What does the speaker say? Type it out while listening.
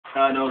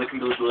No, they can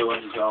be the blue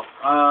ones as well.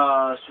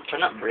 Try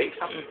not break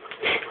something.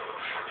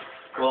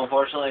 Well,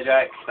 unfortunately,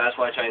 Jack, that's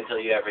why I try to tell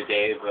you every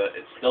day, but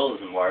it still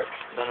doesn't work.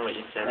 I don't know what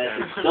you said. It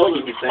still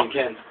doesn't sink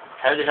in.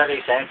 How does that make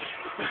sense?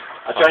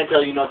 I try and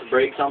tell you not to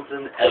break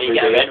something every you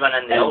get day, a red one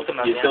in the and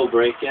ultimate, you yeah. still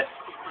break it.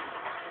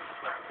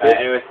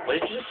 Anyway,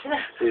 What did you just say?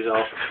 please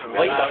off.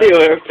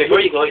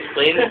 Before you go,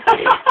 explain it.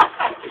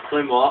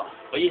 Explain what?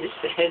 What you just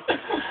said.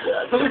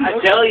 I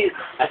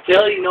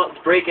tell you not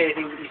to break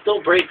anything, but you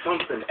still break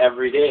something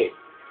every day.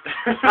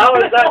 How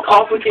is that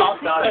complicated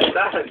to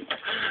understand?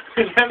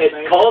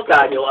 It's called,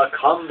 Daniel, a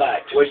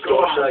comeback. Which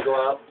door should I go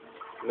out?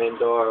 Main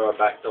door or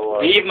back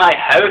door? Leave my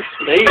house,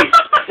 please.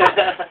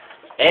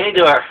 Any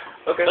door.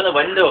 Okay. Put the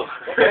window.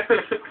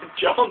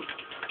 Jump.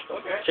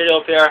 Okay. Sit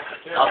up here.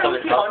 I'll come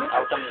and